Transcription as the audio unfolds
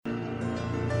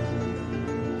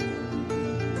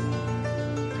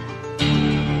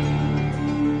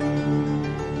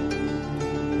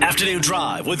Afternoon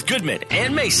Drive with Goodman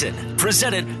and Mason,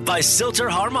 presented by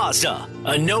Silter-Har Mazda.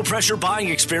 A no-pressure buying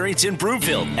experience in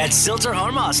Broomfield at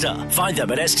Silter-Har Mazda. Find them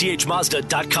at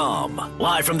sthmazda.com.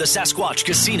 Live from the Sasquatch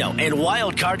Casino and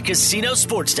Wildcard Casino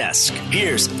Sports Desk,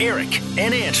 here's Eric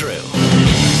and Andrew.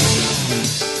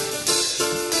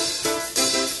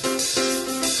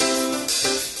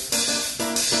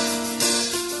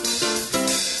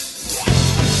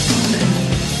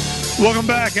 Welcome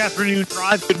back. Afternoon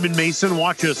Drive. Goodman Mason.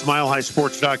 Watch us,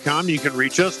 milehighsports.com. You can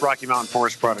reach us, Rocky Mountain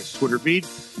Forest Products Twitter feed,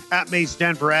 at Mace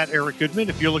Denver, at Eric Goodman.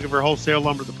 If you're looking for wholesale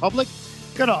lumber to the public,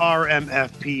 go to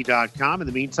rmfp.com. In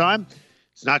the meantime,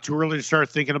 it's not too early to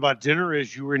start thinking about dinner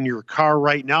as you're in your car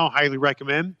right now. Highly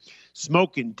recommend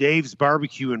Smokin' Dave's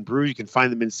Barbecue and Brew. You can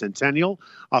find them in Centennial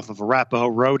off of Arapahoe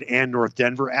Road and North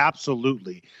Denver.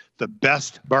 Absolutely the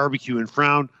best barbecue in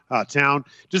town.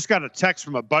 Just got a text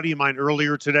from a buddy of mine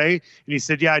earlier today, and he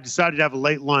said, yeah, I decided to have a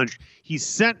late lunch. He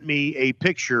sent me a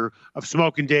picture of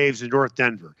Smokin' Dave's in North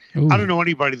Denver. Ooh. I don't know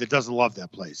anybody that doesn't love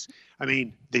that place. I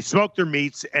mean, they smoke their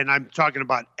meats, and I'm talking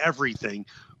about everything.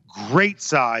 Great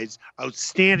sides,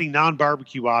 outstanding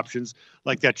non-barbecue options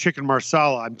like that chicken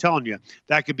marsala. I'm telling you,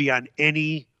 that could be on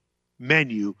any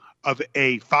menu of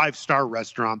a 5-star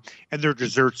restaurant, and their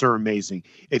desserts are amazing.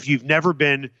 If you've never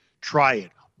been, try it.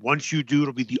 Once you do,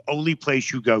 it'll be the only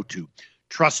place you go to.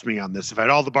 Trust me on this. If I had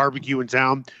all the barbecue in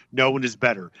town, no one is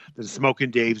better than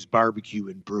Smokin' Dave's Barbecue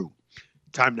and Brew.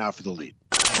 Time now for the lead.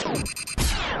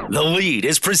 The Lead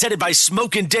is presented by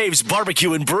Smokin' Dave's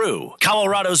Barbecue and Brew,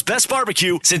 Colorado's best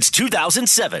barbecue since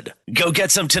 2007. Go get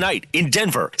some tonight in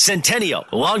Denver, Centennial,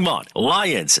 Longmont,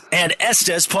 Lyons, and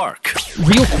Estes Park.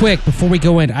 Real quick, before we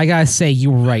go in, I got to say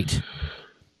you were right.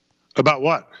 About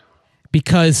what?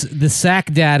 Because the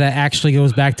sack data actually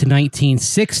goes back to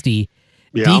 1960.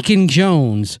 Yeah. Deacon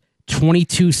Jones,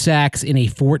 22 sacks in a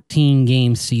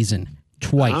 14-game season,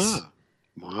 twice.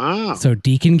 Wow. So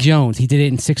Deacon Jones, he did it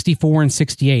in 64 and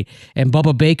 68, and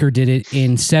Bubba Baker did it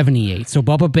in 78. So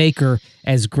Bubba Baker,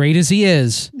 as great as he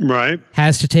is, right,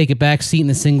 has to take a back seat in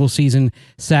the single-season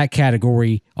sack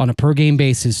category on a per-game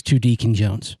basis to Deacon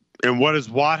Jones. And what does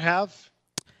Watt have?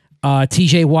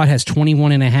 TJ Watt has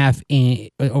 21 and a half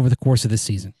over the course of the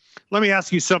season. Let me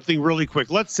ask you something really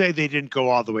quick. Let's say they didn't go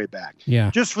all the way back.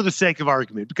 Yeah. Just for the sake of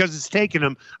argument, because it's taken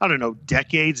them, I don't know,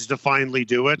 decades to finally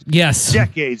do it. Yes.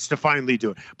 Decades to finally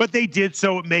do it. But they did,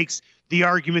 so it makes the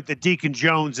argument that Deacon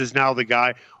Jones is now the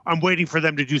guy. I'm waiting for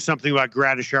them to do something about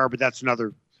Gradishar, but that's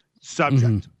another subject.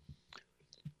 Mm-hmm.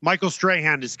 Michael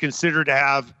Strahan is considered to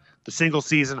have the single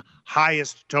season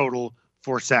highest total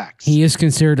for sacks. He is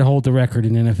considered to hold the record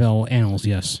in NFL annals,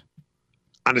 yes.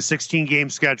 On a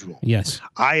 16-game schedule. Yes.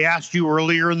 I asked you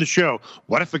earlier in the show,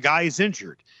 what if a guy is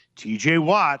injured? TJ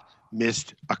Watt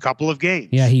missed a couple of games.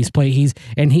 Yeah, he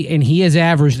has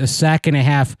averaged a sack and a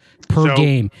half per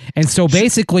game. And so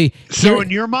basically, in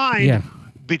your mind,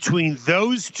 between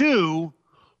those two,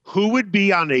 who would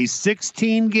be on a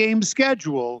 16-game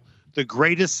schedule the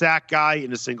greatest sack guy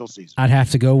in a single season? I'd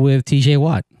have to go with TJ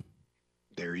Watt.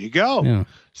 There you go. Yeah.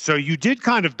 So you did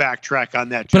kind of backtrack on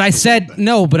that. But I said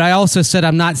no, but I also said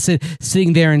I'm not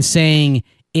sitting there and saying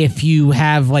if you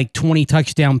have like 20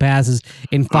 touchdown passes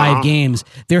in 5 games,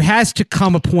 there has to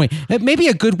come a point. Maybe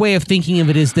a good way of thinking of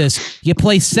it is this. You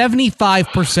play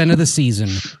 75% of the season.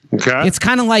 Okay. It's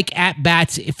kind of like at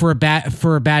bats for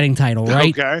a batting title,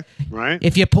 right? Okay. Right.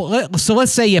 If you so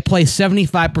let's say you play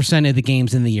 75% of the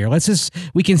games in the year.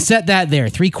 We can set that there,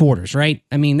 3/4, right?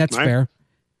 I mean, that's fair.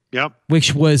 Yep.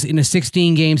 Which was in a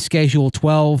 16-game schedule,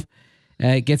 12.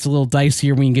 It gets a little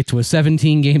dicier when you get to a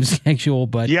 17-game schedule.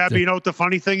 But but you know what the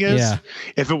funny thing is? Yeah.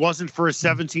 If it wasn't for a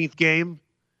 17th game,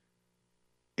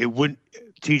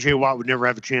 TJ Watt would never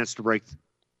have a chance to break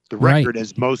the record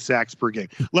as most sacks per game.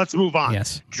 Let's move on.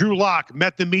 Yes. Drew Lock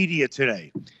met the media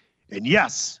today. And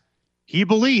yes, he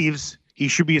believes he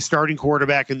should be a starting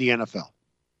quarterback in the NFL.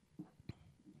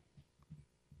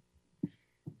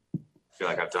 I feel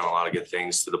like I've done a lot of good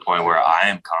things to the point where I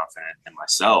am confident in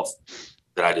myself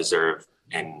that I deserve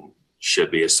and should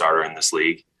be a starter in this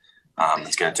league.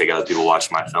 It's going to take other people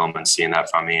watching my film and seeing that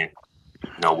from me and,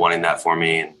 wanting that for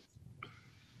me and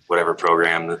whatever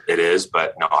program it is.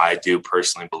 But no, I do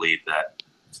personally believe that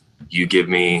you give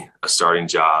me a starting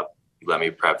job, you let me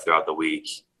prep throughout the week,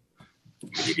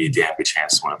 I'll give you a damn good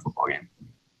chance to win a football game.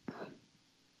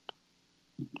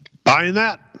 Buying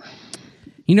that.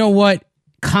 You know what?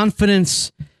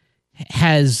 Confidence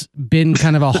has been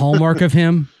kind of a hallmark of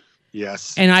him.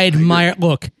 Yes. And I admire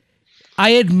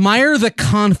the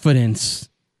confidence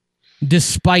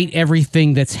despite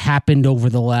everything that's happened over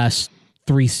the last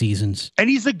 3 seasons. And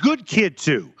he's a good kid,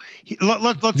 too.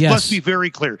 Let's be very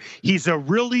clear. He's a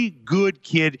really good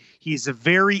kid. He's a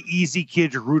very easy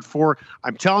kid to root for.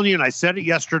 I'm telling you, and I said it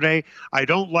yesterday, I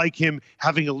don't like him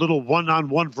having a little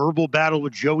one-on-one verbal battle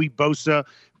with Joey Bosa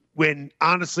when,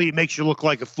 honestly, it makes you look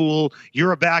like a fool.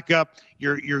 You're a backup.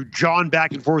 You're jawing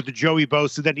back and forth to Joey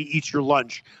Bosa, then he eats your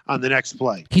lunch on the next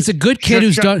play. He's a good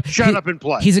kid shut up and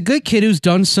play. He's a good kid who's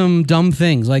done some dumb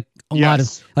things, like a lot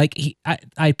of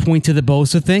I point to the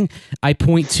Bosa thing. I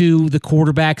point to the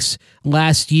quarterbacks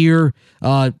last year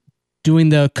doing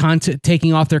the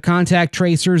taking off their contact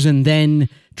tracers and then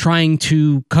trying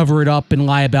to cover it up and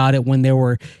lie about it when there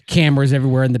were cameras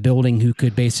everywhere in the building who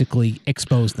could basically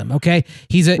expose them. Okay,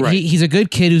 he's a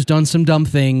good kid who's done some dumb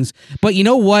things, but you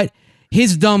know what?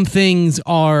 His dumb things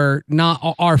are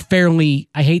fairly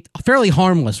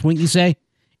harmless, wouldn't you say?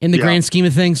 In the grand scheme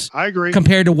of things, I agree.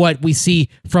 Compared to what we see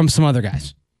from some other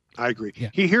guys. I agree. Yeah.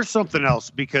 Here's something else,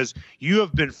 because you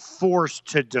have been forced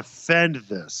to defend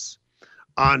this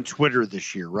on Twitter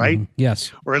this year, right? Mm-hmm.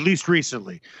 Yes. Or at least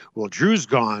recently. Well, Drew's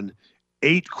gone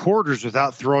 8 quarters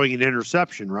without throwing an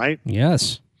interception, right?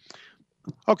 Yes.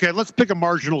 Okay, let's pick a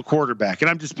marginal quarterback, and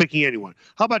I'm just picking anyone.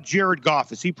 How about Jared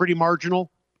Goff? Is he pretty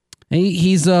marginal?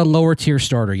 He's a lower tier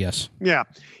starter, yes. Yeah.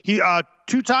 He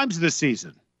 2 times this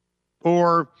season.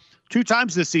 Or 2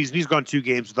 times this season, he's gone 2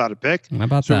 games without a pick. How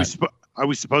about that? Are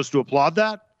we supposed to applaud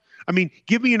that? I mean,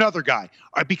 give me another guy.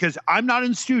 Because I'm not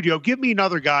in studio. Give me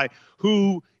another guy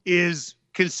who is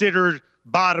considered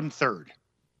bottom 3rd.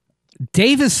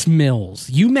 Davis Mills.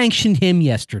 You mentioned him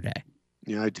yesterday.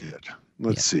 Yeah, I did.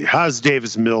 Let's see. How's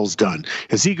Davis Mills done?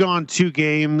 Has he gone 2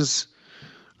 games?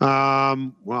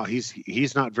 Well,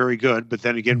 he's not very good, but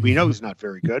then again, we know he's not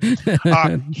very good.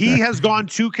 He has gone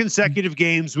 2 consecutive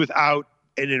games without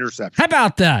an interception. How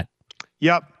about that?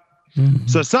 Yep. Mm-hmm.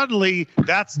 So suddenly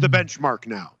that's the benchmark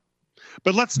now.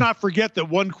 But let's not forget that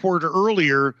 1 quarter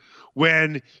earlier,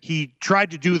 when he tried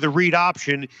to do the read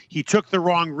option, he took the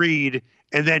wrong read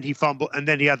and then he fumbled and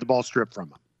then he had the ball stripped from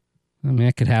him. I mean,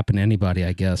 that could happen to anybody,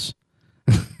 I guess.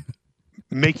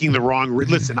 Making the wrong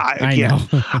listen.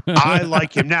 I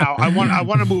like him. Now I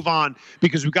want to move on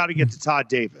because we got to get to Todd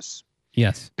Davis.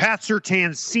 Yes. Pat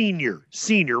Surtain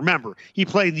Sr. Remember, he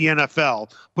played in the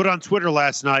NFL. Put on Twitter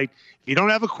last night, if you don't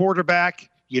have a quarterback,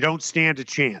 you don't stand a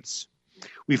chance.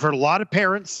 We've heard a lot of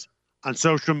parents on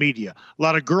social media, a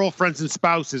lot of girlfriends and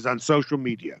spouses on social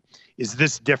media. Is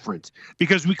this different?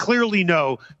 Because we clearly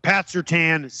know Pat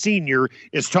Surtain Sr.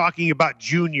 is talking about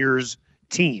Junior's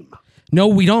team. No,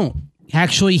 we don't.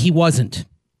 Actually, he wasn't.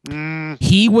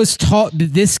 He was taught.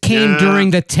 This came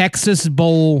during the Texas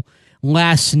Bowl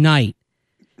last night.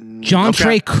 John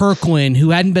Trey Kirkland, who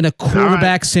hadn't been a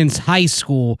quarterback since high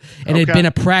school and had been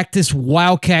a practice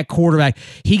Wildcat quarterback,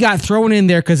 he got thrown in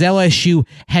there because LSU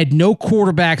had no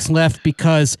quarterbacks left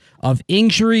because of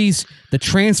injuries, the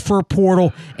transfer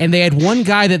portal, and they had one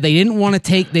guy that they didn't want to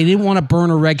take. They didn't want to burn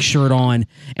a red shirt on.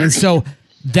 And so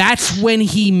that's when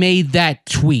he made that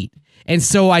tweet. And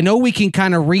so I know we can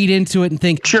kind of read into it and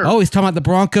think, oh, he's talking about the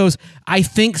Broncos. I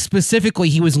think specifically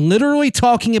he was literally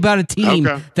talking about a team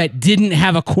that didn't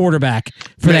have a quarterback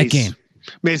for that game.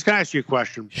 Mace, can I ask you a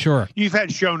question? Sure. You've had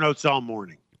show notes all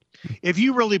morning. If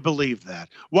you really believe that,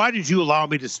 why did you allow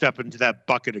me to step into that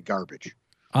bucket of garbage?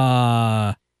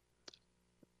 I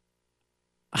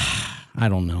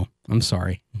don't know. I'm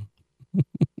sorry.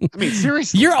 I mean,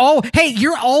 seriously. You're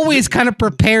always kind of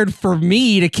prepared for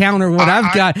me to counter what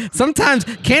I've got. Sometimes,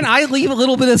 can I leave a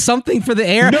little bit of something for the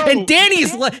air? No. And Danny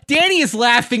is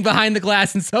laughing behind the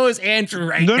glass, and so is Andrew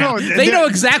right now. They know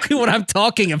exactly what I'm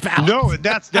talking about. No,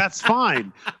 that's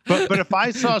fine. But if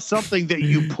I saw something that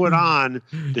you put on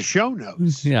the show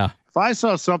notes, if I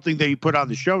saw something that you put on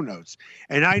the show notes,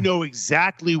 and I know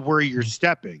exactly where you're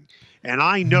stepping, and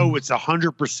I know it's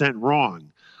 100% wrong,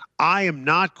 I am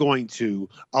not going to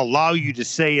allow you to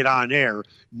say it on air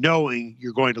knowing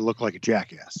you're going to look like a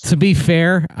jackass. To be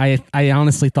fair, I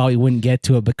honestly thought we wouldn't get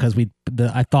to it because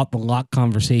I thought the lock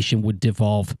conversation would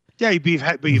devolve. Yeah,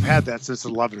 but you've had that since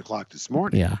 11 o'clock this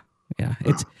morning. Yeah.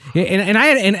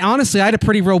 And honestly, I had a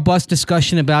pretty robust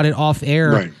discussion about it off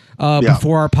air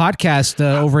before our podcast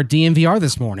over at DMVR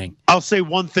this morning. I'll say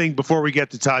one thing before we get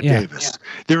to Todd Davis.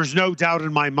 Yeah. There's no doubt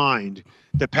in my mind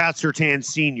that Pat Surtain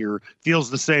Sr.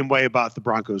 feels the same way about the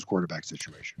Broncos quarterback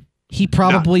situation. He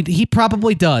probably does.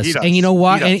 He does. And you know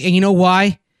why? And you know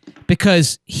why?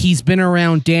 Because he's been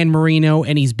around Dan Marino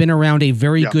and he's been around a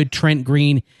very good Trent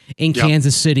Green in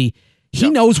Kansas City. He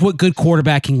knows what good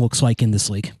quarterbacking looks like in this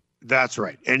league. That's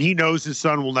right. And he knows his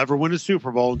son will never win a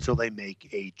Super Bowl until they make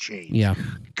a change. Yeah.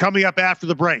 Coming up after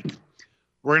the break,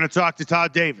 We're going to talk to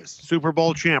Todd Davis, Super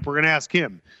Bowl champ. We're going to ask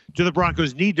him, do the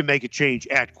Broncos need to make a change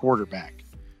at quarterback?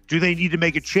 Do they need to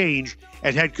make a change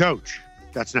at head coach?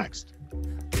 That's next.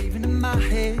 Even in my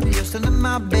head, you're still in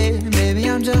my bed. Maybe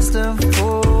I'm just a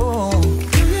fool.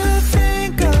 Do you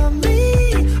think of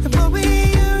me, what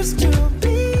we used to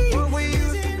be? What we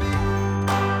used to be?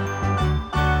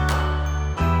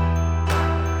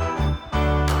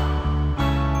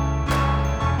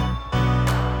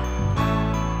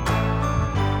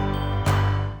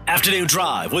 Afternoon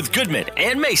Drive with Goodman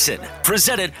and Mason,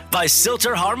 presented by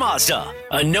Surtain Mazda.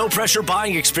 A no-pressure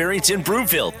buying experience in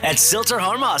Broomfield at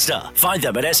Surtain Mazda. Find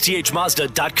them at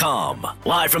sthmazda.com.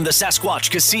 Live from the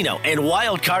Sasquatch Casino and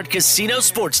Wildcard Casino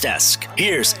Sports Desk,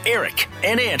 here's Eric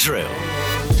and Andrew.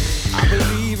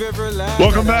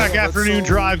 Welcome back. Afternoon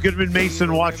Drive, Goodman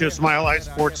Mason. Watch us,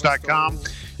 milehighsports.com.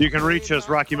 You can reach us,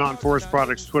 Rocky Mountain Forest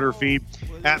Products Twitter feed,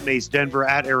 at Mace Denver,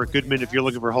 at Eric Goodman. If you're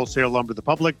looking for wholesale lumber to the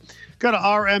public, go to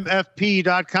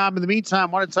rmfp.com. In the meantime,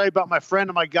 I want to tell you about my friend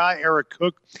and my guy, Eric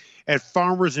Cook at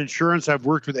Farmers Insurance. I've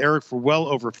worked with Eric for well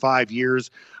over 5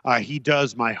 years. He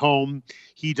does my home.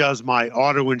 He does my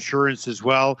auto insurance as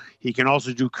well. He can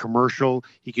also do commercial.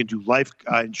 He can do life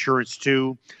insurance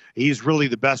too. He's really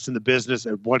the best in the business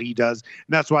at what he does,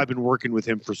 and that's why I've been working with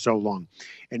him for so long.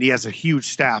 And he has a huge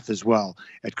staff as well.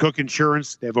 At Cook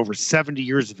Insurance, they have over 70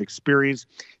 years of experience.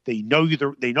 They know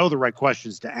the right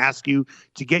questions to ask you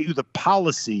to get you the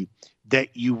policy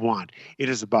that you want. It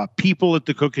is about people at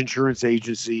the Cook Insurance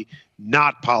Agency,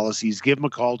 not policies. Give them a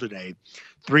call today,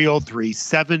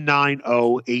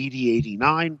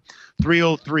 303-790-8089,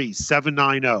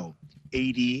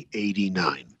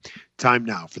 303-790-8089. Time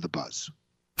now for the buzz.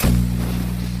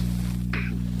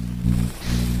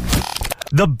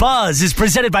 The Buzz is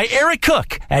presented by Eric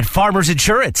Cook at Farmers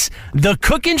Insurance. The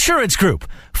Cook Insurance Group,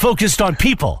 focused on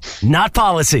people, not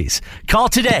policies. Call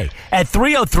today at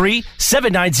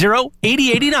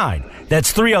 303-790-8089.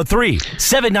 That's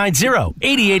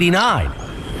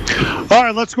 303-790-8089. All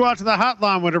right, let's go out to the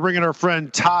hotline. We're bringing our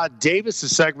friend Todd Davis.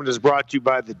 This segment is brought to you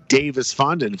by the Davis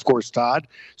Fund. And, of course, Todd,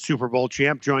 Super Bowl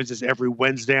champ, joins us every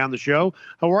Wednesday on the show.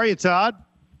 How are you, Todd?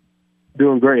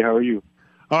 Doing great. How are you?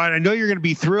 All right, I know you're going to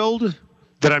be thrilled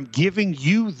that I'm giving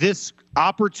you this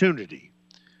opportunity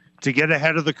to get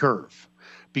ahead of the curve,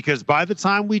 because by the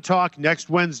time we talk next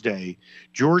Wednesday,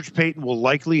 George Paton will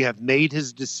likely have made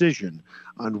his decision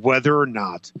on whether or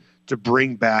not to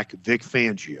bring back Vic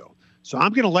Fangio. So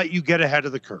I'm going to let you get ahead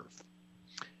of the curve.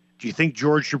 Do you think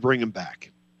George should bring him back?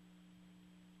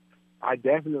 I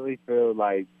definitely feel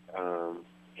like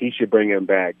he should bring him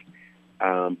back,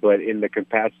 but in the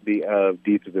capacity of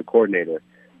defensive coordinator.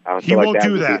 He won't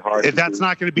do that. That's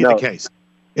not going to be the case.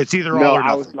 It's either all or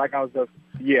nothing. I was going to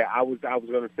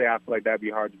say I feel like that'd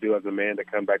be hard to do as a man, to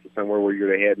come back to somewhere where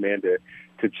you're the head man to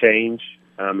change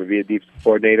and be a defensive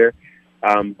coordinator.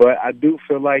 But I do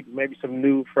feel like maybe some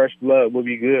new, fresh blood would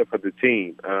be good for the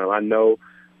team. I know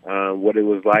what it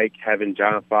was like having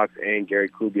John Fox and Gary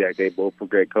Kubiak. They both were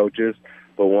great coaches,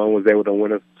 but one was able to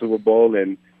win a Super Bowl,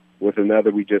 and with another,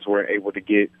 we just weren't able to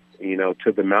get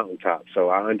to the mountaintop. So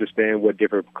I understand what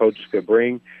different coaches could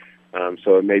bring.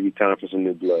 So it may be time for some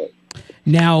new blood.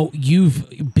 Now, you've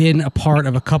been a part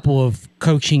of a couple of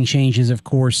coaching changes, of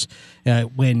course,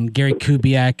 when Gary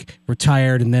Kubiak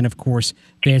retired, and then, of course,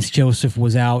 Vance Joseph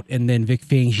was out, and then Vic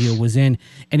Fangio was in.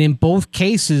 And in both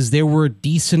cases, there were a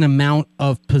decent amount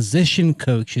of position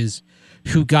coaches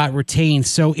who got retained.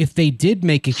 So if they did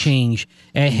make a change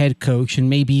at head coach, and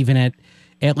maybe even at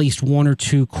least one or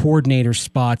two coordinator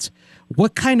spots,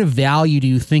 what kind of value do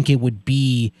you think it would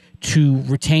be to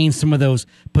retain some of those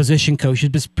position coaches,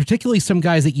 but particularly some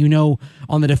guys that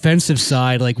on the defensive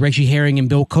side, like Reggie Herring and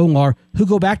Bill Kolar, who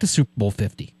go back to Super Bowl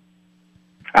 50?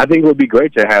 I think it would be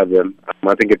great to have them.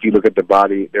 I think if you look at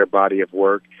their body of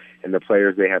work and the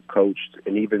players they have coached,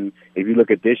 and even if you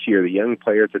look at this year, the young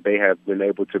players that they have been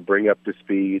able to bring up to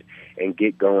speed and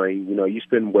get going, you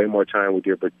spend way more time with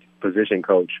your position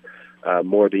coach,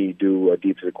 more than you do a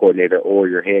defensive coordinator or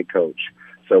your head coach.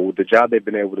 So with the job they've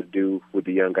been able to do with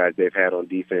the young guys they've had on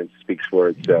defense speaks for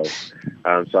itself.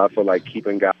 So I feel like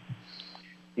keeping guys,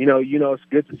 it's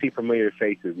good to see familiar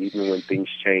faces even when things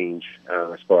change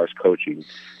as far as coaching.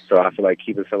 So I feel like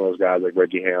keeping some of those guys like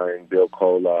Reggie Herring, Bill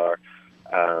Kolar,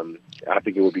 I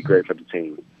think it would be great for the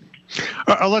team.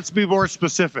 Let's be more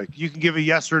specific. You can give a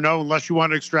yes or no unless you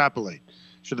want to extrapolate.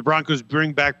 Should the Broncos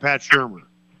bring back Pat Shurmur?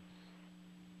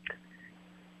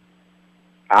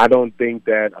 I don't think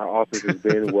that our offense has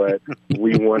been what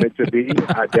we want it to be.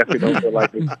 I definitely don't feel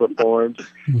like it's performed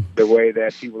the way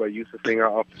that people are used to seeing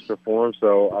our offense perform,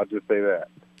 so I'll just say that.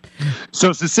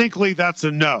 So succinctly, that's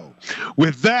a no.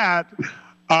 With that,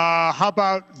 How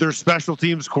about their special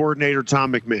teams coordinator,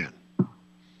 Tom McMahon?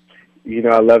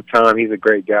 I love Tom. He's a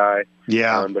great guy.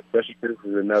 Yeah. But special teams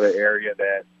is another area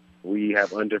that we have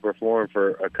underperformed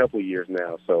for a couple of years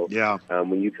now. So yeah.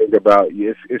 When you think about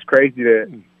it's crazy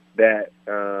that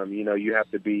you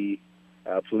have to be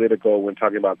political when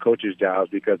talking about coaches' jobs,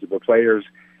 because if a player is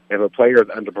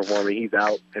underperforming, he's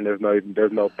out, and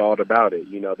there's no thought about it.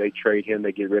 They trade him,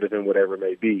 they get rid of him, whatever it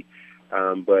may be.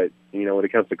 But when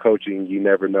it comes to coaching, you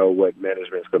never know what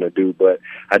management's going to do. But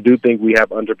I do think we have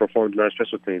underperformed in our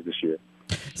special teams this year.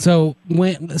 So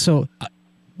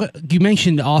but you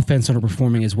mentioned offense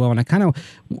underperforming as well, and I kind of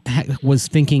was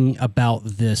thinking about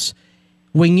this.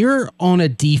 When you're on a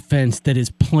defense that is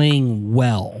playing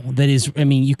well, that is,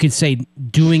 you could say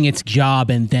doing its job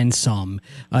and then some.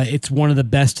 It's one of the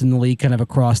best in the league, kind of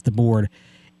across the board.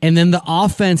 And then the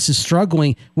offense is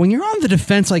struggling. When you're on the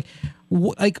defense,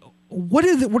 what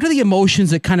are the emotions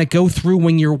that kind of go through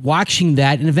when you're watching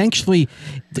that? And eventually,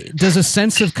 does a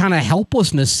sense of kind of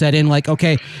helplessness set in? Like,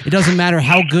 okay, it doesn't matter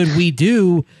how good we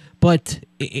do, but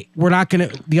we're not going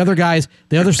to. The other guys,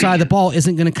 the other side of the ball,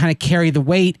 isn't going to kind of carry the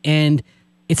weight, and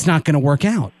it's not going to work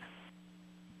out.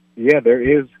 Yeah, there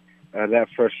is that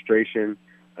frustration,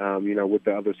 with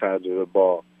the other side of the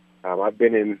ball. I've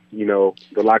been in, the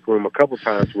locker room a couple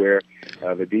times where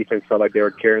the defense felt like they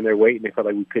were carrying their weight, and they felt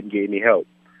like we couldn't get any help.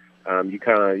 You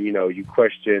kind of, you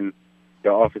question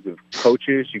the offensive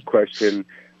coaches, you question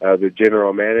the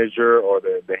general manager or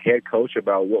the head coach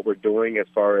about what we're doing as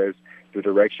far as the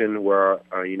direction where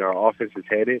our offense is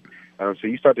headed. So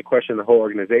you start to question the whole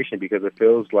organization, because it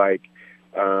feels like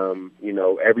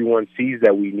everyone sees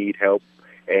that we need help,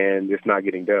 and it's not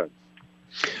getting done.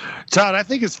 Todd, I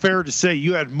think it's fair to say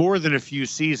you had more than a few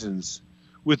seasons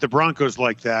with the Broncos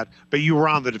like that, but you were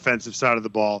on the defensive side of the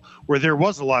ball where there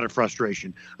was a lot of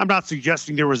frustration. I'm not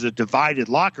suggesting there was a divided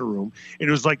locker room, and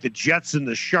it was like the Jets and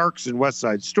the Sharks in West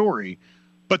Side Story,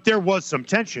 but there was some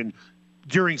tension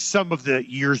during some of the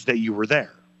years that you were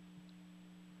there.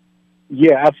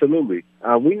 Yeah, absolutely.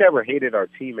 We never hated our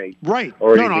teammates. Right.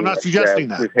 No, I'm not suggesting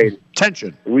that.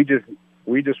 Tension.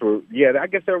 We just were, yeah, I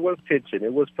guess there was tension.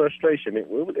 It was frustration.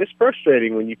 It's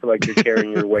frustrating when you feel like you're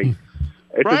carrying your weight.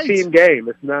 It's a team game.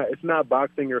 It's not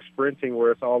boxing or sprinting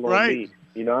where it's all on me.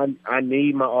 I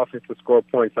need my offense to score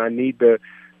points. I need the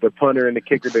punter and the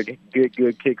kicker to get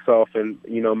good kicks off and,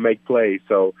 make plays.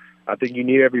 So I think you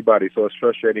need everybody. So it's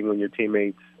frustrating when your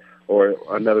teammates or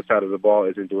another side of the ball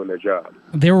isn't doing their job.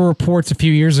 There were reports a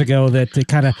few years ago that it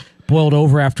kind of boiled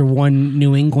over after one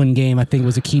New England game. I think it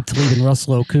was Akeem Talib and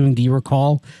Russell Okung. Do you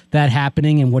recall that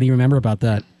happening, and what do you remember about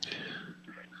that?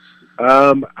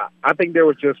 I think there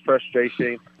was just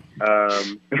frustration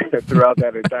throughout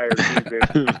that entire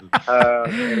season,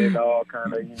 and it all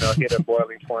kind of hit a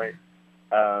boiling point.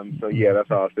 So yeah, that's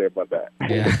all I'll say about that.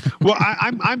 Yeah. Well,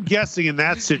 I'm guessing in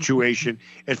that situation,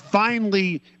 it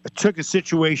took a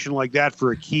situation like that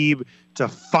for Akeem to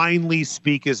finally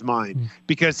speak his mind,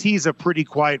 because he's a pretty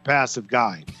quiet, passive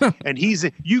guy, and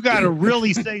you got to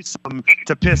really say something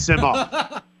to piss him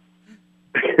off.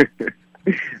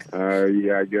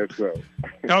 Yeah, I guess so.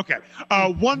 Okay.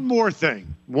 One more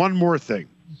thing.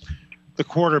 The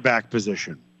quarterback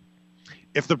position.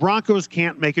 If the Broncos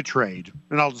can't make a trade,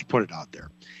 and I'll just put it out there,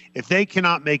 if they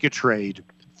cannot make a trade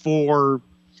for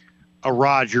a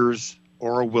Rodgers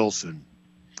or a Wilson,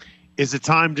 is it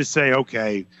time to say,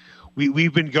 okay,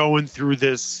 we've been going through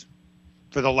this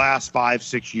for the last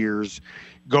 5-6 years,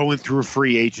 going through a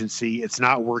free agency. It's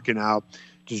not working out.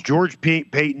 Does George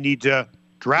Payton need to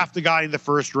draft the guy in the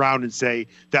first round and say,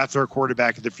 that's our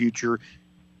quarterback of the future?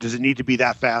 Does it need to be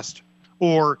that fast?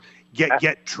 Or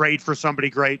get trade for somebody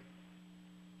great?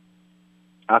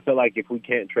 I feel like if we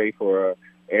can't trade for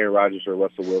Aaron Rodgers or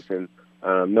Russell Wilson,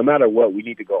 no matter what, we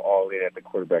need to go all in at the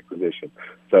quarterback position.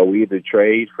 So we either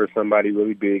trade for somebody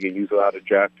really big and use a lot of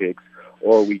draft picks,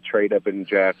 or we trade up in the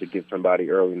draft to get somebody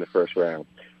early in the first round.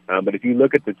 But if you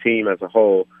look at the team as a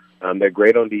whole, they're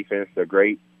great on defense. They're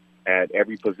great at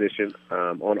every position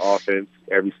on offense,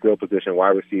 every skill position,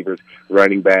 wide receivers,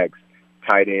 running backs,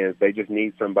 tight ends. They just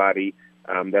need somebody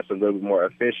that's a little bit more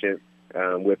efficient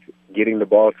with getting the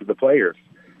ball to the players.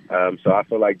 So I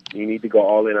feel like you need to go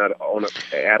all in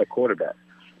at a quarterback.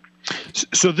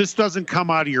 So this doesn't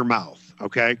come out of your mouth,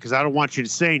 okay? Because I don't want you to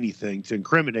say anything to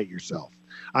incriminate yourself.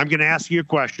 I'm going to ask you a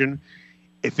question.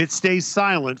 If it stays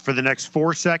silent for the next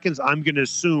 4 seconds, I'm going to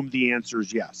assume the answer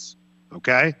is yes,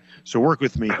 okay? So work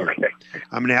with me here. Okay.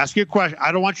 I'm going to ask you a question.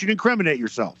 I don't want you to incriminate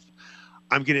yourself.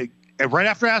 I'm going to, right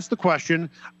after I ask the question,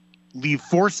 leave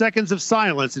 4 seconds of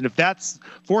silence. And if that's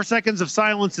 4 seconds of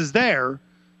silence is there,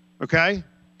 okay,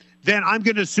 then I'm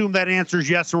going to assume that answer is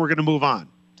yes, and we're going to move on.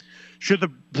 Should the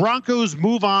Broncos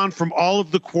move on from all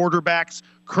of the quarterbacks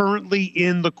currently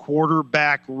in the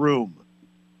quarterback room?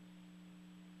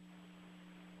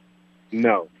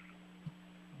 No.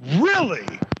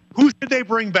 Really? Who should they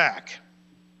bring back?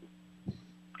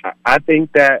 I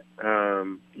think that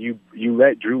you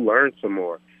let Drew learn some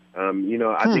more.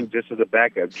 I think just as a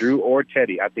backup, Drew or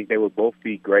Teddy, I think they would both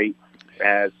be great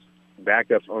as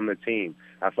backups on the team.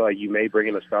 I feel like you may bring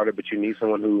in a starter, but you need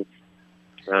someone who,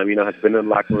 has been in the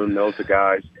locker room, knows the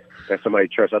guys, that somebody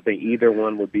trusts. I think either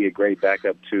one would be a great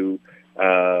backup to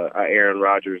Aaron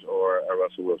Rodgers or a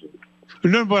Russell Wilson.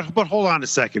 No, but hold on a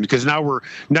second, because now we're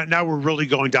really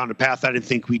going down a path I didn't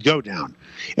think we'd go down.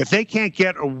 If they can't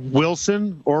get a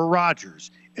Wilson or a Rodgers,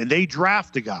 and they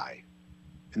draft a guy,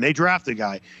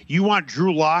 you want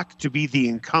Drew Lock to be the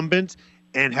incumbent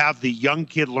and have the young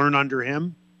kid learn under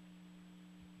him?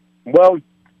 Well,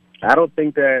 I don't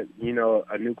think that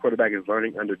a new quarterback is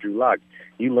learning under Drew Lock.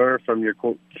 You learn from your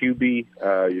QB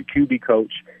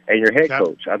coach and your head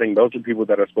coach. I think those are people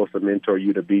that are supposed to mentor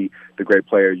you to be the great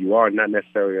player you are, not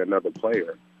necessarily another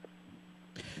player.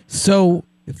 So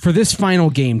for this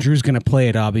final game, Drew's going to play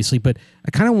it, obviously, but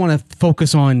I kind of want to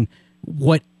focus on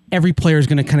what every player is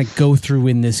going to kind of go through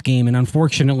in this game. And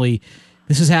unfortunately,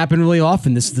 this has happened really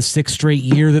often. This is the 6th straight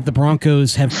year that the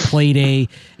Broncos have played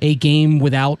a game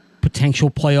without potential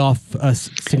playoff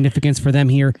significance for them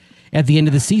here at the end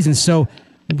of the season. So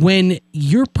when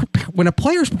a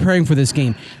player is preparing for this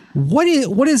game, what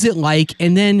is it like?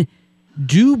 And then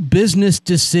do business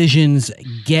decisions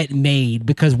get made?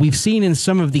 Because we've seen in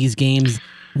some of these games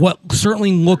what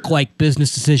certainly look like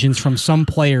business decisions from some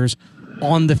players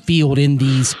on the field in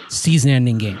these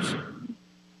season-ending games.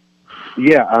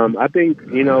 Yeah, I think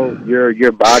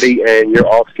your body and your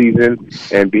off season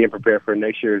and being prepared for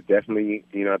next year is definitely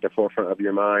at the forefront of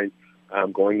your mind.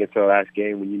 Going into the last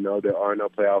game, when you know there are no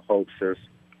playoff hopes, there's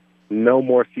no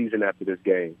more season after this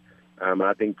game.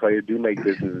 I think players do make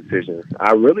business decisions.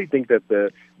 I really think that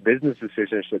the business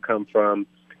decisions should come from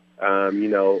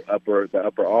the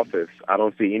upper office. I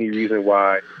don't see any reason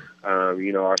why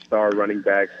our star running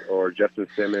backs or Justin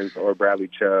Simmons or Bradley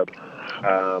Chubb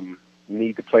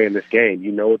need to play in this game.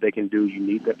 You know what they can do. You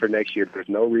need them for next year. There's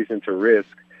no reason to risk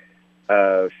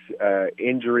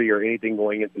injury or anything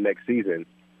going into next season.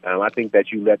 I think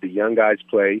that you let the young guys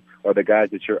play, or the guys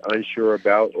that you're unsure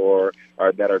about or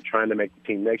that are trying to make the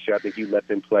team next year. I think you let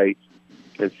them play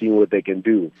and see what they can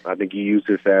do. I think you use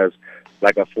this as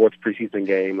like a 4th preseason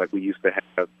game like we used to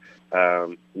have,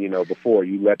 before.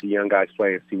 You let the young guys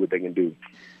play and see what they can do.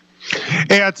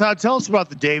 Hey, Todd, tell us about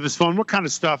the Davis Fund. What kind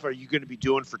of stuff are you going to be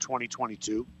doing for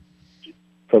 2022?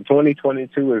 So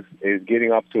 2022 is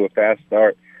getting off to a fast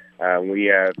start. We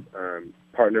have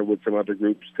partnered with some other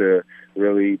groups to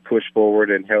really push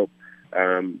forward and help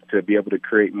to be able to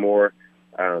create more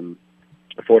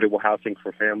affordable housing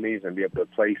for families and be able to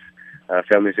place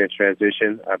families in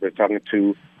transition. I've been talking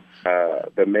to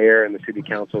the mayor and the city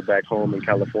council back home in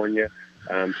California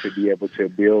to be able to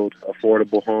build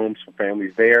affordable homes for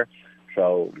families there.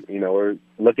 So, we're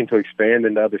looking to expand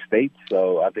into other states.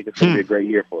 So I think it's going to be a great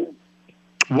year for them.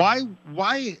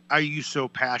 Why are you so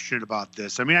passionate about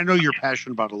this? I mean, I know you're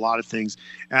passionate about a lot of things,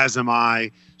 as am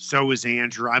I. So is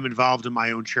Andrew. I'm involved in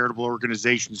my own charitable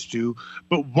organizations too.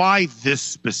 But why this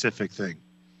specific thing?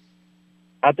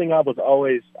 I think I've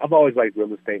always liked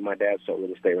real estate. My dad sold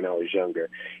real estate when I was younger,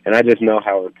 and I just know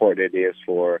how important it is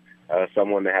for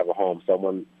someone to have a home,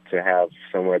 someone to have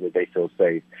somewhere that they feel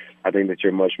safe. I think that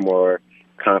you're much more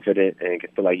confident and can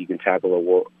feel like you can tackle the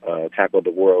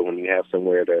world when you have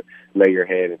somewhere to lay your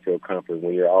head and feel comfort.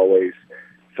 When you're always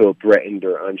feel threatened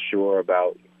or unsure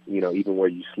about, even where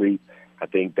you sleep, I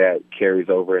think that carries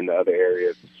over into other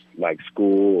areas like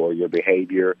school or your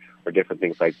behavior or different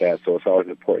things like that. So it's always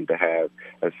important to have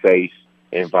a safe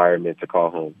environment to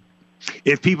call home.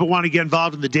 If people want to get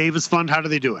involved in the Davis Fund, how do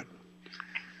they do it?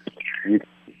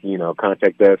 You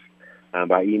contact us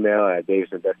by email at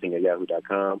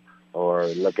davisinvesting@yahoo.com or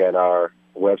look at our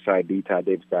website,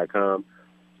 btodddavis.com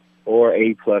or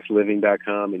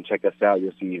aplusliving.com and check us out.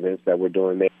 You'll see events that we're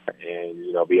doing there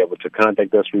and, be able to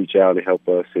contact us, reach out, and help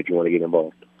us if you want to get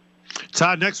involved.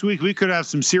 Todd, next week we could have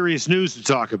some serious news to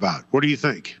talk about. What do you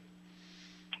think?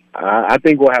 I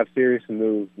think we'll have serious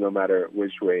news no matter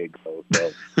which way it goes,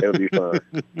 so it'll be fun.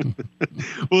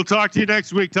 We'll talk to you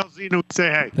next week. Tell Zeno we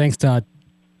say hey. Thanks, Todd.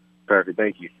 Perfect.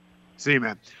 Thank you. See you,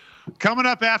 man. Coming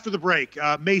up after the break,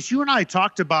 Mace, you and I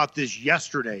talked about this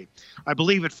yesterday, I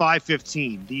believe at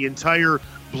 5:15, the entire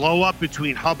blow-up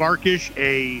between Hub Arkush,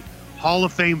 a Hall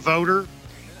of Fame voter,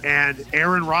 and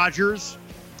Aaron Rodgers.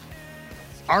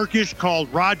 Arkush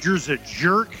called Rodgers a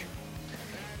jerk.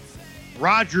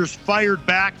 Rodgers fired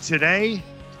back today,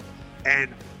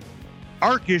 and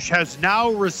Arkush has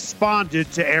now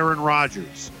responded to Aaron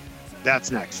Rodgers. That's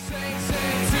next.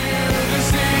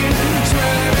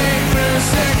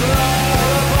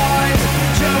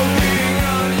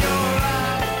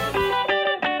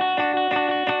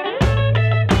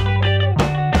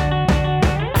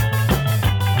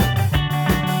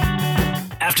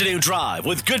 Afternoon Drive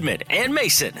with Goodman and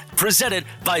Mason, presented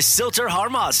by Surtain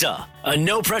Mazda. A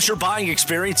no-pressure buying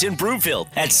experience in Broomfield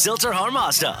at Surtain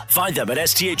Mazda. Find them at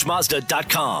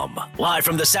sthmazda.com. Live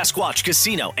from the Sasquatch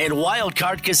Casino and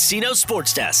Wildcard Casino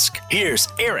Sports Desk, here's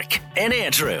Eric and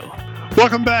Andrew.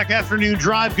 Welcome back. Afternoon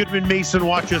Drive. Goodman Mason.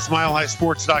 Watch us,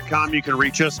 milehighsports.com. You can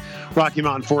reach us. Rocky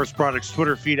Mountain Forest Products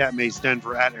Twitter feed at Mace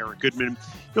Denver at Eric Goodman.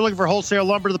 If you're looking for wholesale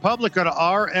lumber to the public, go to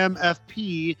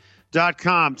rmfp.com.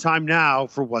 Time now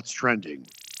for What's Trending.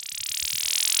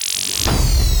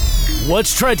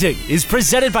 What's Trending is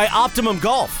presented by Optimum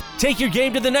Golf. Take your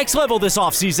game to the next level this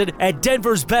offseason at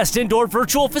Denver's best indoor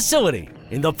virtual facility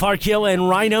in the Park Hill and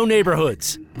Rhino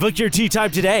neighborhoods. Book your tee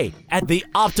time today at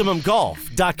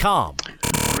theoptimumgolf.com.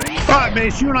 All right,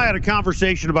 Mace, you and I had a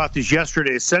conversation about this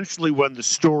yesterday, essentially when the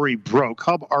story broke.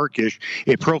 Hub Arkush,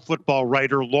 a pro football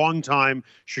writer, longtime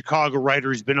Chicago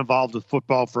writer, he's been involved with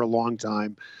football for a long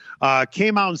time,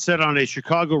 came out and said on a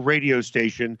Chicago radio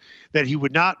station that he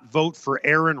would not vote for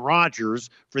Aaron Rodgers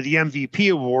for the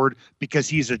MVP award because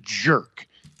he's a jerk.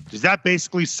 Does that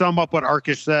basically sum up what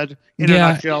Arkush said in a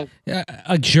nutshell?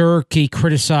 A jerk. He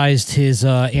criticized his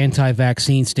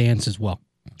anti-vaccine stance as well.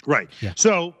 Right. Yeah.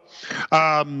 So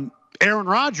Aaron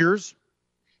Rodgers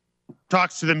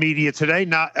talks to the media today,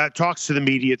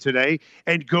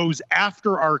 and goes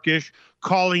after Arkush,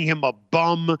 calling him a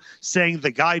bum, saying the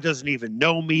guy doesn't even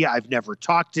know me. I've never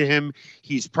talked to him.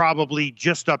 He's probably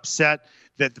just upset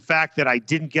that the fact that I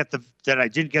didn't get the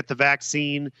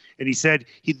vaccine, and he said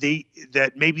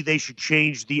that maybe they should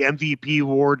change the MVP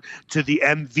award to the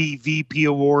MVVP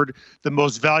award, the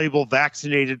most valuable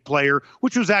vaccinated player,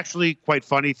 which was actually quite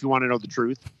funny if you want to know the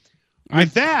truth.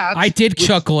 I did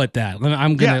chuckle at that.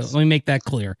 Let me make that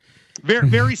clear. Very,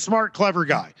 very smart, clever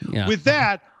guy. Yeah. With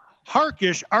that,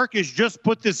 Arkush just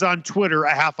put this on Twitter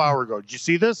a half hour ago. Did you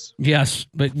see this? Yes,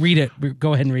 but read it.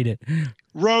 Go ahead and read it.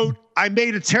 Wrote, I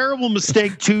made a terrible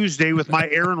mistake Tuesday with my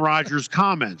Aaron Rodgers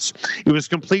comments. It was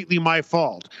completely my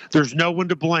fault. There's no one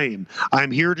to blame.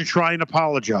 I'm here to try and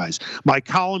apologize. My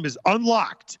column is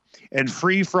unlocked and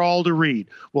free for all to read.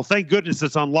 Well, thank goodness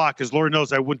it's unlocked, because Lord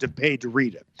knows I wouldn't have paid to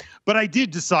read it. But I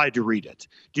did decide to read it.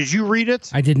 Did you read it?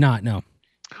 I did not, no.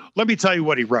 Let me tell you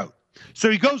what he wrote.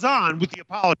 So he goes on with the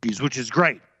apologies, which is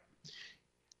great.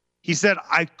 He said,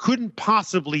 I couldn't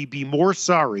possibly be more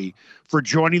sorry for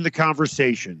joining the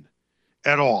conversation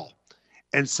at all,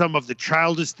 and some of the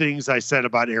childish things I said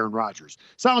about Aaron Rodgers.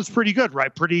 Sounds pretty good,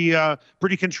 right? Pretty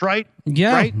contrite?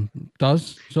 Yeah, right?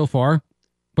 Does so far.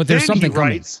 But there's something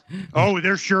coming. Oh,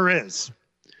 there sure is.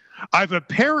 I've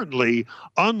apparently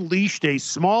unleashed a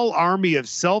small army of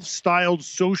self-styled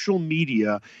social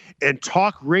media and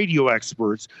talk radio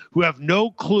experts who have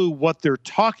no clue what they're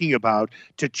talking about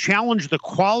to challenge the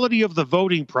quality of the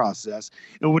voting process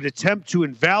and would attempt to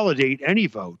invalidate any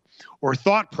vote or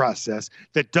thought process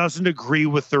that doesn't agree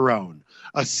with their own.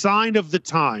 A sign of the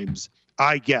times,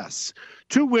 I guess.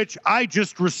 To which I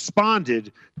just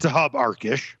responded to Hub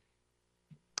Arkush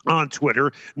on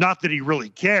Twitter, not that he really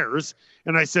cares.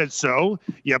 And I said, so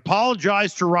you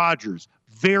apologize to Rodgers.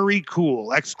 Very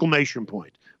cool, exclamation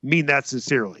point. Mean that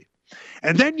sincerely.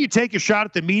 And then you take a shot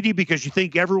at the media because you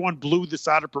think everyone blew this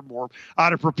out of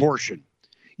proportion.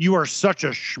 You are such a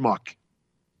schmuck.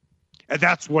 And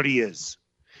that's what he is.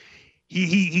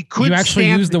 He could. You actually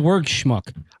used the word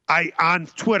schmuck. On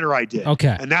Twitter I did.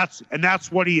 Okay. And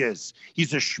that's what he is.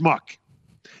 He's a schmuck.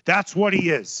 That's what he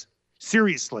is.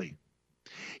 Seriously.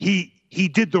 He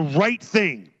did the right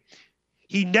thing.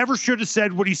 He never should have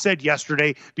said what he said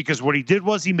yesterday, because what he did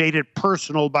was he made it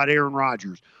personal about Aaron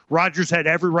Rodgers. Rodgers had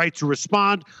every right to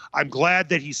respond. I'm glad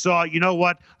that he saw, you know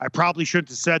what, I probably shouldn't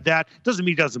have said that. Doesn't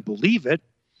mean he doesn't believe it,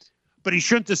 but he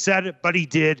shouldn't have said it, but he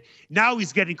did. Now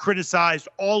he's getting criticized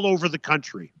all over the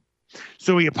country.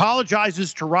 So he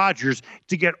apologizes to Rodgers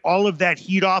to get all of that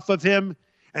heat off of him.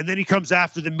 And then he comes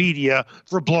after the media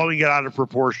for blowing it out of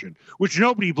proportion, which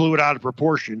nobody blew it out of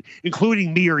proportion,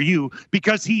 including me or you,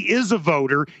 because he is a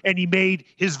voter and he made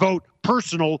his vote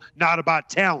personal, not about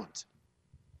talent.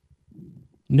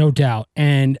 No doubt.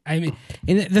 And I mean,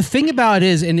 and the thing about it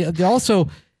is, and also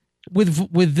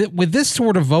with this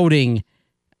sort of voting,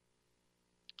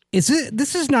 this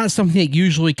is not something that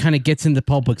usually kind of gets in the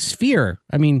public sphere.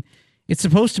 I mean, it's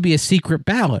supposed to be a secret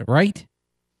ballot, right?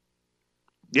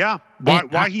 Yeah.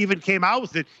 Why he even came out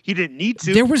with it? He didn't need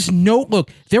to. There was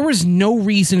no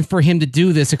reason for him to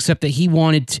do this except that he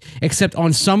wanted to, except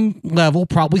on some level,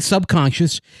 probably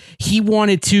subconscious, he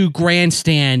wanted to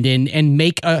grandstand and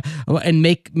make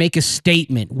a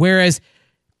statement. Whereas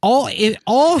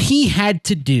all he had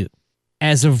to do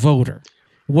as a voter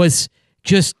was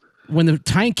just when the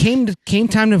time came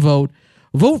time to vote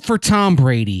for Tom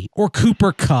Brady or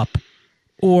Cooper Kupp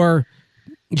or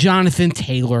Jonathan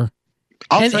Taylor.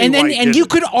 And you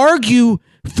could argue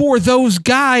for those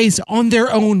guys on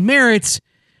their own merits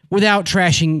without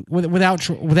trashing,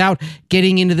 without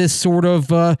getting into this sort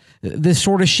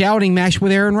of shouting match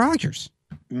with Aaron Rodgers.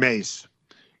 Mace,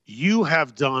 you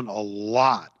have done a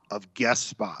lot of guest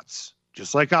spots,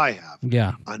 just like I have.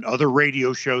 Yeah. On other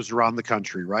radio shows around the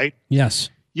country, right? Yes.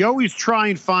 You always try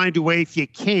and find a way, if you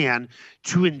can,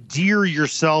 to endear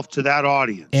yourself to that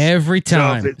audience. Every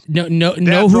time. So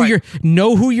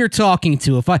know who you're talking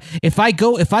to. If I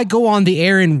go on the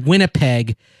air in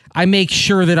Winnipeg, I make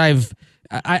sure that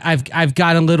I've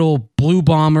got a little Blue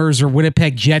Bombers or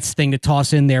Winnipeg Jets thing to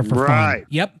toss in there for fun.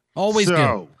 Yep. Always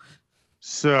do.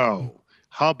 So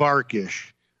Hub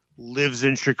Arkush lives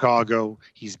in Chicago.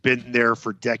 He's been there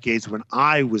for decades. When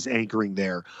I was anchoring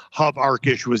there, Hub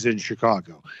Arkush was in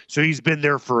Chicago. So he's been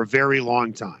there for a very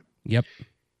long time. Yep.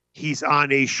 He's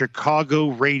on a Chicago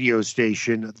radio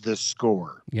station, The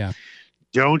Score. Yeah.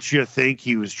 Don't you think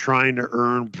he was trying to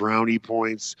earn brownie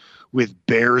points with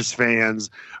Bears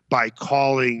fans by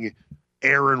calling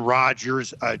Aaron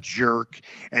Rodgers a jerk?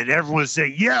 And everyone's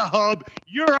saying, yeah, Hub,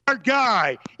 you're our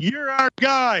guy. You're our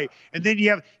guy. And then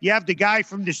you have the guy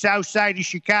from the south side of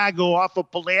Chicago off of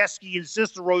Pulaski and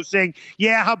Cicero saying,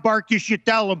 yeah, Hub Arkush, you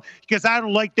tell him, because I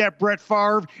don't like that Brett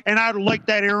Favre, and I don't like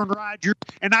that Aaron Rodgers,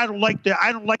 and I don't like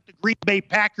the Green Bay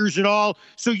Packers at all.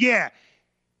 So yeah,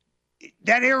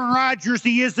 that Aaron Rodgers,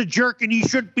 he is a jerk, and he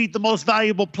shouldn't be the most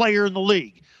valuable player in the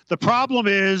league. The problem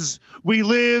is we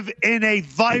live in a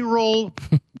viral,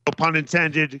 no pun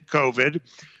intended, COVID.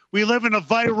 We live in a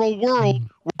viral world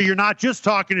where you're not just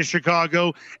talking to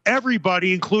Chicago.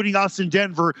 Everybody, including us in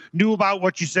Denver, knew about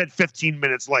what you said 15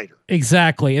 minutes later.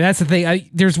 Exactly. And that's the thing.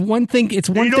 There's one thing. It's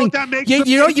one you know thing. What that makes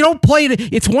you don't play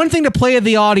it. It's one thing to play at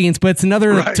the audience, but it's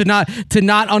another to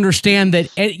not understand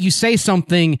that you say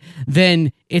something,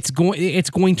 then it's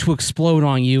going to explode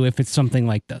on you if it's something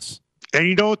like this. And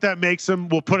you know what that makes them?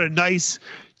 We'll put a nice,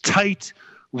 tight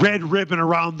red ribbon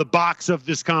around the box of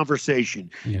this conversation.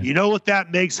 Yeah. You know what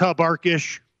that makes Hub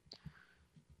Arkush?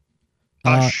 A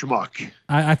schmuck.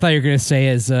 I thought you were going to say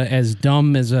as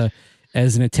dumb as an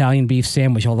Italian beef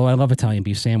sandwich, although I love Italian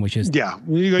beef sandwiches. Yeah.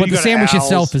 But the sandwich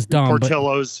itself is dumb.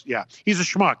 Portillo's. Yeah. He's a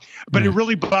schmuck. But it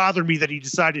really bothered me that he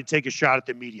decided to take a shot at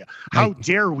the media. How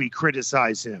dare we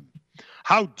criticize him?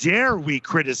 How dare we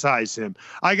criticize him?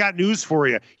 I got news for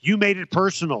you. You made it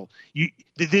personal.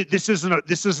 This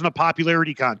isn't a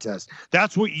popularity contest.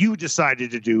 That's what you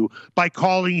decided to do by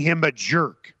calling him a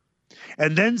jerk.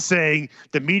 And then saying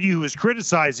the media who is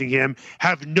criticizing him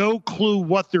have no clue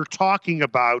what they're talking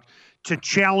about to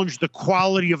challenge the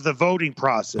quality of the voting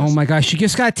process. Oh my gosh, you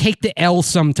just got to take the L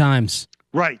sometimes.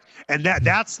 Right. And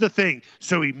that's the thing.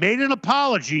 So he made an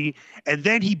apology, and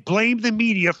then he blamed the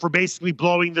media for basically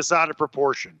blowing this out of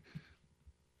proportion.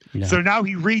 No. So now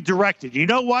he redirected. You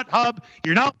know what, Hub?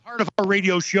 You're now part of our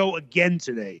radio show again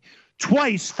today.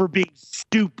 Twice for being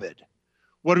stupid.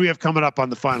 What do we have coming up on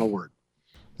the final word?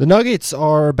 The Nuggets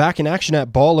are back in action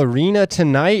at Ball Arena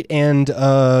tonight, and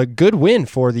a good win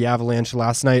for the Avalanche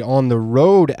last night on the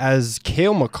road as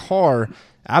Cale Makar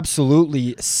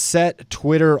absolutely set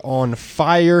Twitter on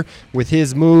fire with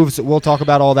his moves. We'll talk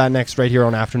about all that next right here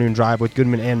on Afternoon Drive with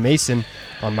Goodman and Mason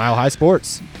on Mile High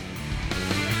Sports.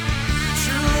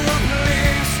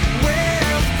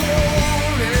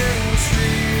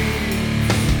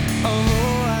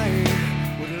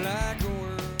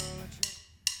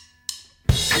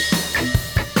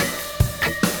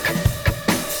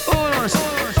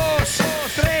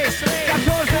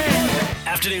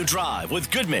 Afternoon Drive with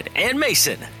Goodman and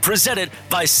Mason, presented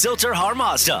by Surtain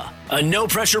Mazda. A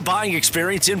no-pressure buying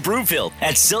experience in Broomfield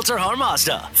at Surtain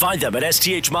Mazda. Find them at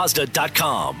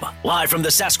sthmazda.com. Live from the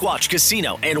Sasquatch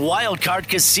Casino and Wildcard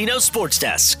Casino Sports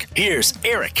Desk, here's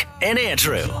Eric and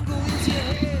Andrew.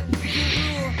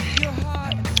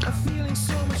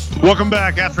 Welcome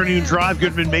back. Afternoon Drive.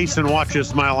 Goodman Mason. Watch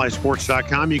us,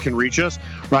 milehighsports.com. You can reach us.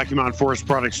 Rocky Mountain Forest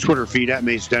Products Twitter feed at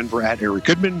Mace Denver at Eric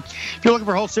Goodman. If you're looking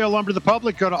for wholesale lumber to the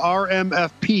public, go to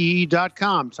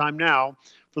rmfp.com. Time now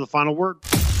for the final word.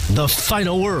 The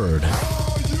final word.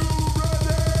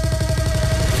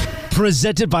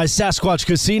 Presented by Sasquatch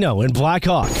Casino in Black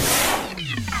Hawk.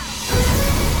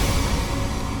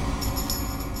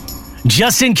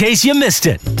 just in case you missed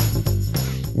it.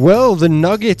 Well, the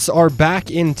Nuggets are back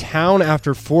in town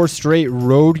after 4 straight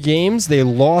road games. They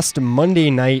lost Monday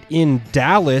night in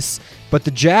Dallas, but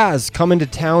the Jazz come into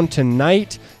town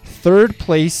tonight, 3rd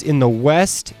place in the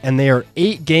West, and they are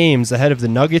 8 games ahead of the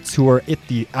Nuggets, who are at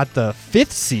the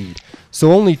 5th seed.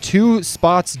 So only 2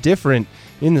 spots different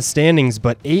in the standings,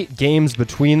 but 8 games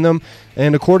between them.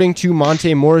 And according to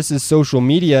Monte Morris's social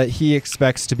media, he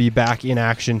expects to be back in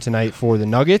action tonight for the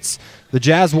Nuggets. The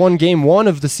Jazz won Game 1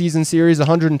 of the season series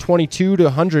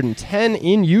 122-110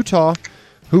 in Utah.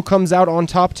 Who comes out on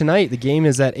top tonight? The game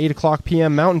is at 8 o'clock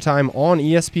p.m. Mountain Time on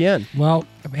ESPN. Well,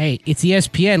 hey, it's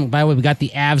ESPN. By the way, we got the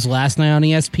Avs last night on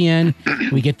ESPN.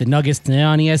 We get the Nuggets tonight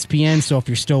on ESPN. So if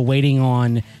you're still waiting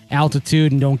on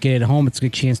altitude and don't get it home, it's a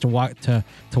good chance to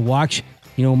watch.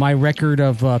 You know, my record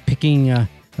of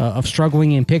of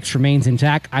struggling in picks remains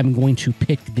intact. I'm going to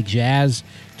pick the Jazz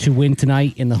to win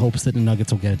tonight in the hopes that the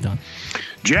Nuggets will get it done.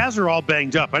 Jazz are all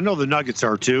banged up. I know the Nuggets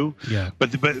are too. Yeah.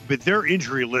 But their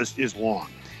injury list is long.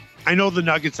 I know the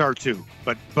Nuggets are too,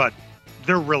 but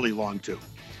they're really long too.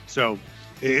 So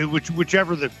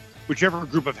whichever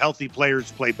group of healthy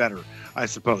players play better, I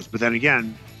suppose. But then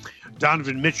again,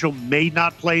 Donovan Mitchell may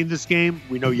not play in this game.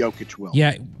 We know Jokic will.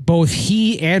 Yeah, both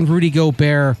he and Rudy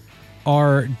Gobert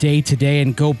are day-to-day,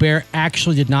 and Gobert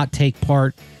actually did not take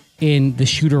part in the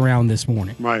shoot-around this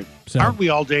morning. Right. So, aren't we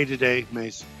all day-to-day,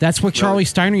 Mace? That's what Charlie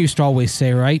Steiner used to always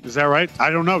say, right? Is that right?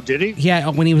 I don't know. Did he? Yeah,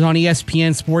 when he was on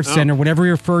ESPN Sports Center, whenever he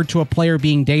referred to a player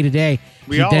being day-to-day,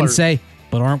 he'd then say,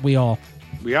 but aren't we all?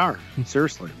 We are.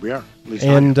 Seriously, we are.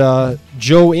 And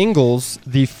Joe Ingles,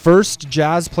 the first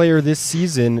Jazz player this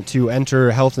season to enter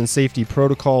health and safety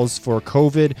protocols for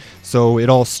COVID. So it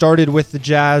all started with the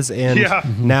Jazz, and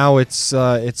now it's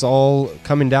all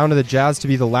coming down to the Jazz to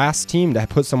be the last team to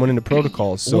put someone into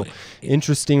protocols. So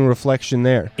interesting reflection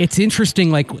there. It's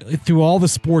interesting, like through all the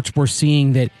sports, we're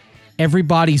seeing that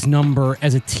everybody's number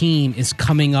as a team is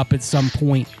coming up at some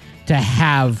point to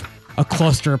have a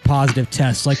cluster of positive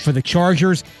tests. Like for the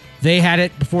Chargers, they had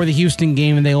it before the Houston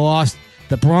game and they lost.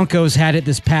 The Broncos had it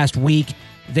this past week.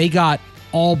 They got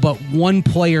all but one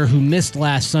player who missed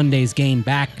last Sunday's game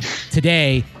back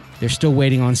today. They're still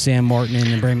waiting on Sam Martin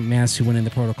and Brandon McManus, who went in the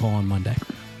protocol on Monday.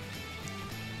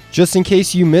 Just in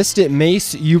case you missed it,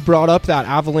 Mace, you brought up that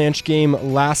Avalanche game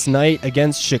last night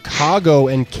against Chicago,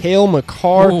 and Cale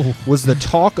Makar was the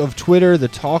talk of Twitter, the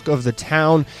talk of the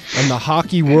town, and the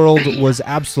hockey world was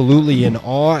absolutely in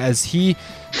awe as he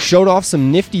showed off some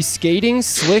nifty skating,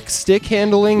 slick stick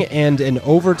handling, and an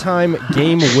overtime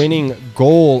game-winning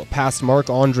goal past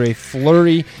Marc-Andre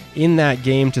Fleury in that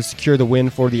game to secure the win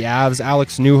for the Avs.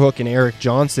 Alex Newhook and Eric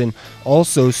Johnson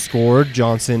also scored,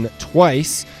 Johnson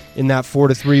twice, in that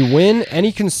 4-3 win.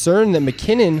 Any concern that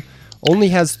McKinnon only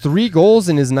has 3 goals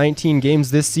in his 19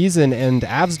 games this season, and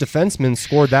Avs defensemen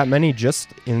scored that many just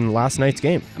in last night's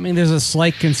game? I mean, there's a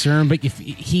slight concern, but if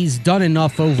he's done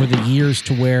enough over the years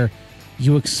to where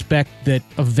you expect that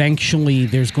eventually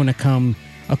there's going to come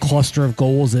a cluster of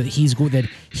goals that he's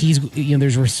you know,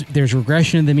 there's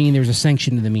regression to the mean, there's a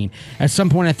sanction to the mean. At some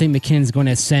point, I think McKinnon's going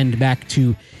to ascend back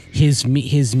to his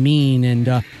mean,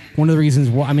 and one of the reasons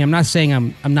why, I mean, I'm not saying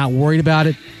I'm not worried about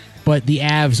it, but the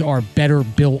Avs are better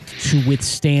built to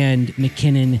withstand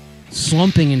McKinnon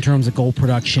slumping in terms of goal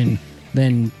production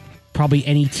than probably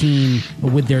any team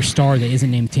with their star that isn't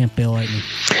named Tampa Bay Lightning.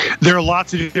 There are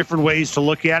lots of different ways to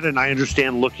look at it, and I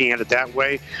understand looking at it that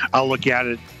way. I'll look at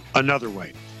it another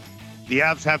way. The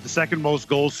Avs have the second most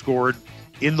goals scored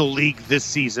in the league this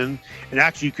season, and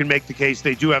actually you can make the case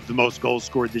they do have the most goals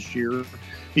scored this year,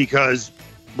 because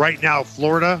right now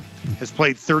Florida has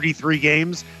played 33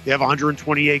 games. They have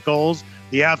 128 goals.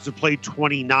 The Avs have played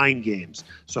 29 games,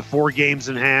 so 4 games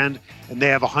in hand, and they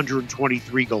have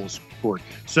 123 goals scored.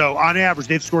 So on average,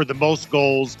 they've scored the most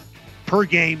goals per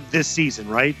game this season,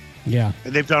 right? Yeah.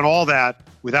 And they've done all that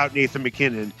without Nathan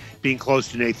McKinnon being close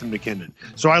to Nathan McKinnon.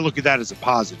 So I look at that as a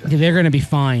positive. They're going to be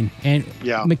fine. And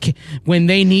when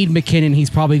they need McKinnon, he's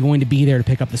probably going to be there to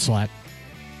pick up the slack.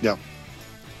 Yeah.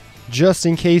 Just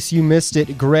in case you missed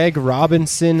it, Greg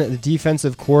Robinson, the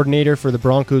defensive coordinator for the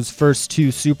Broncos' first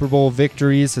 2 Super Bowl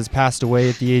victories, has passed away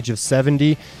at the age of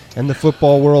 70. And the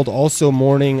football world also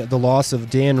mourning the loss of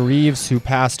Dan Reeves, who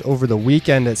passed over the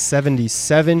weekend at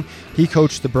 77. He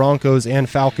coached the Broncos and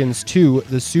Falcons to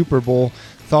the Super Bowl.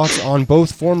 Thoughts on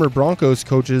both former Broncos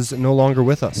coaches no longer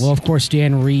with us? Well, of course,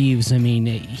 Dan Reeves, I mean,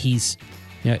 he's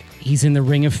in the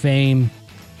Ring of Fame.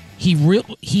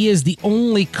 He is the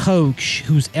only coach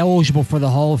who's eligible for the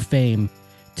Hall of Fame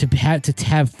to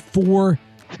have 4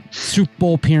 Super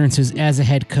Bowl appearances as a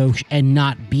head coach and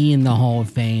not be in the Hall of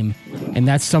Fame. And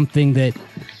that's something that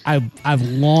I've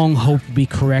long hoped to be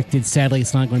corrected. Sadly,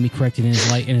 it's not going to be corrected in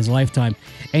his lifetime.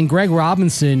 And Greg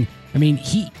Robinson, I mean,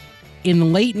 he in the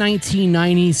late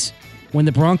 1990s when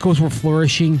the Broncos were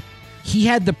flourishing, he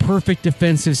had the perfect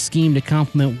defensive scheme to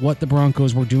complement what the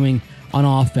Broncos were doing on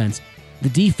offense. The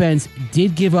defense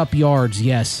did give up yards,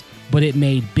 yes, but it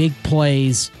made big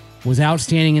plays, was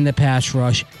outstanding in the pass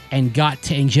rush, and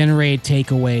generated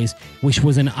takeaways, which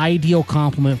was an ideal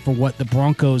complement for what the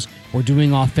Broncos were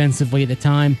doing offensively at the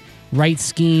time. Right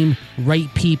scheme,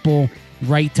 right people,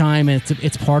 right time, and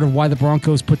it's part of why the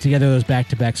Broncos put together those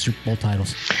back-to-back Super Bowl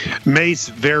titles. Mace,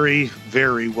 very,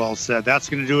 very well said. That's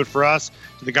going to do it for us.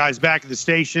 To the guys back at the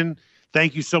station,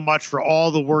 thank you so much for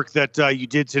all the work that you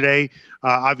did today.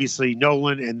 Obviously,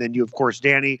 Nolan, and then you, of course,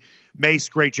 Danny. Mace,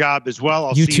 great job as well.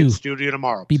 I'll see you in the studio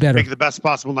tomorrow. Be better. Make it the best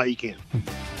possible night you can.